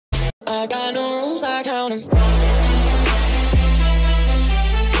I got no rules, I count 'em.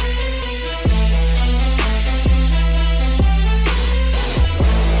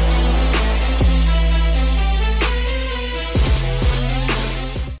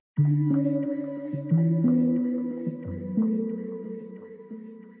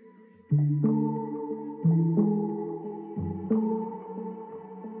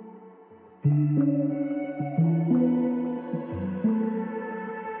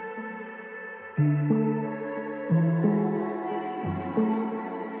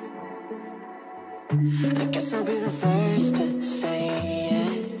 I guess I'll be the first to say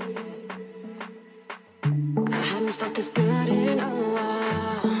it. I haven't felt this good in a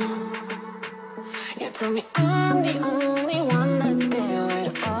while. You tell me I'm the only one that they would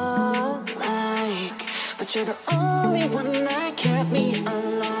all like, but you're the only one that kept me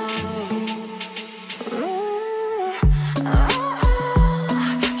alive.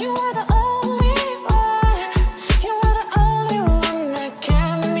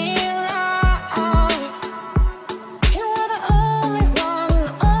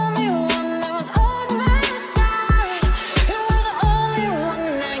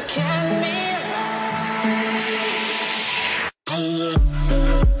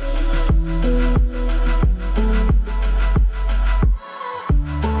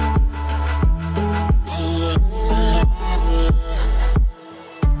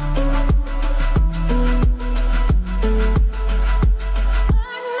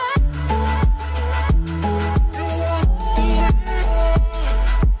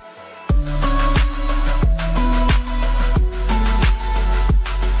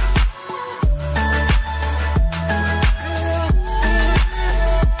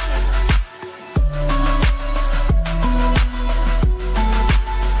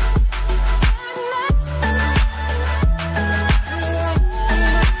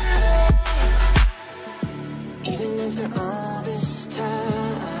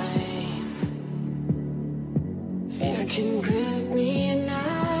 Can grip me at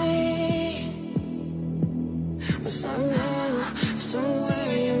night, but somehow,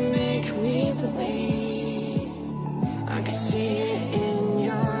 somewhere you make me believe. I can see it in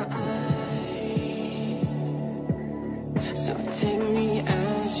your eyes. So take me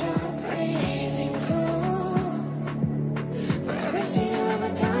as your breathing proof for everything you've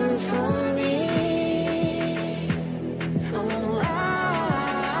ever done for me. I won't lie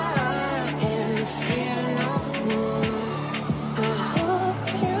and fear no more.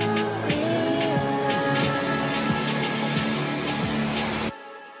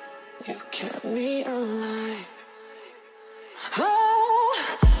 You kept me alive. Oh,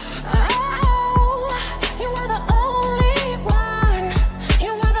 oh, you were the only one.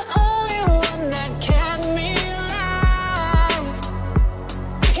 You were the only one that kept me alive.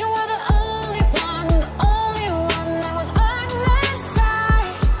 You were the only one that was on my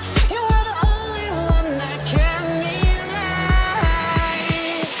side. You were the only one that kept me alive.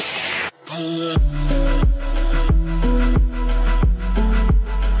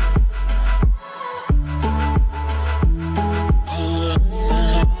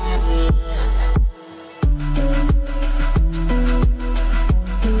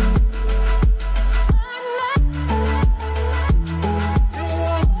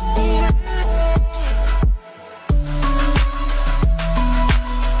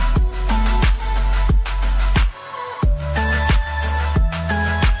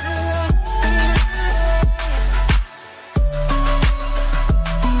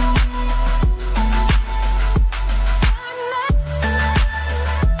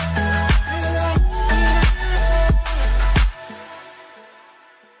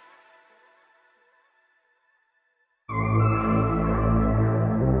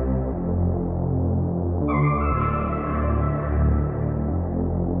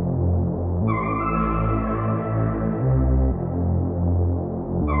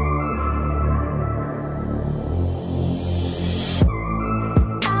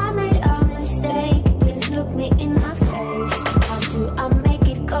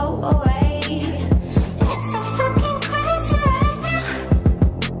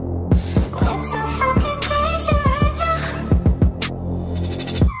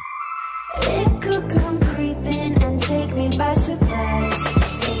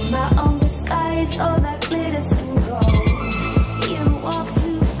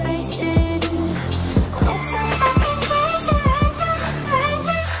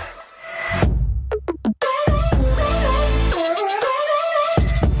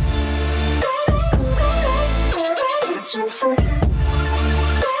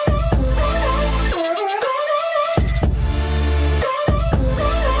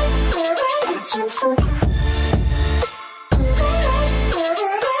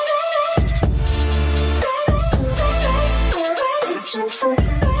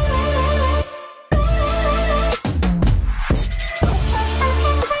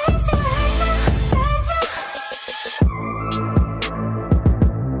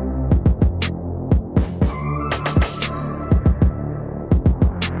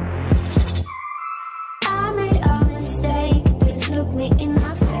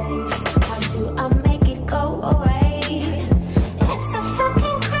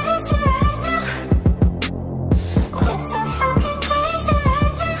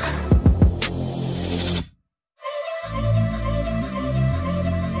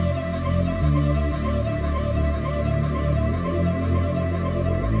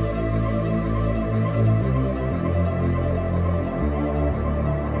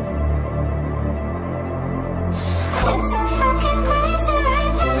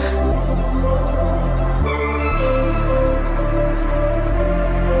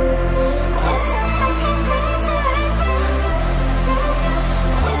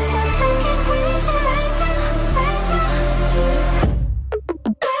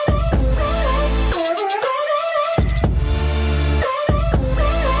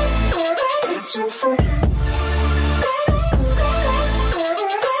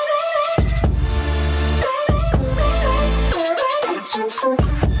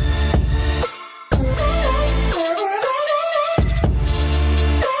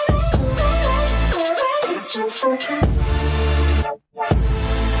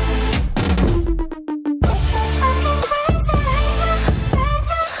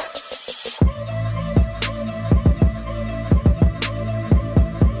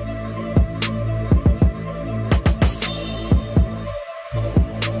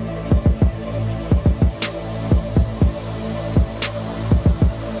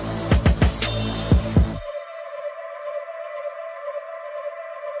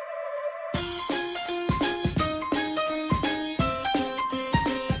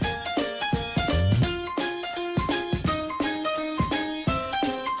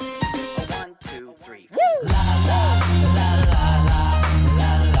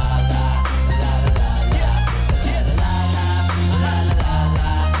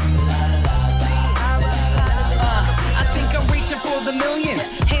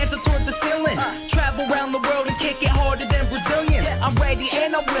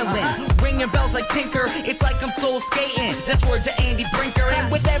 It's like I'm soul skating, that's word to Andy Brinker.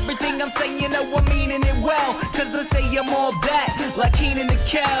 And with everything I'm saying, you know I'm meaning it well, cause I say I'm all that, like Keenan and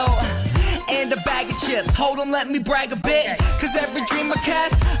Kel. And a bag of chips, hold on, let me brag a bit, cause every dream I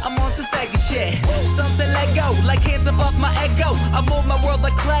cast, I'm on some Sega shit. Some say let go, like hands up off my ego. I mold my world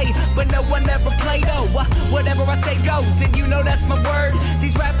like clay, but no one ever played though. Whatever I say goes, and you know that's my word.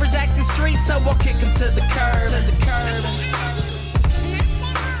 These rappers acting street, so I'll kick them to the curb.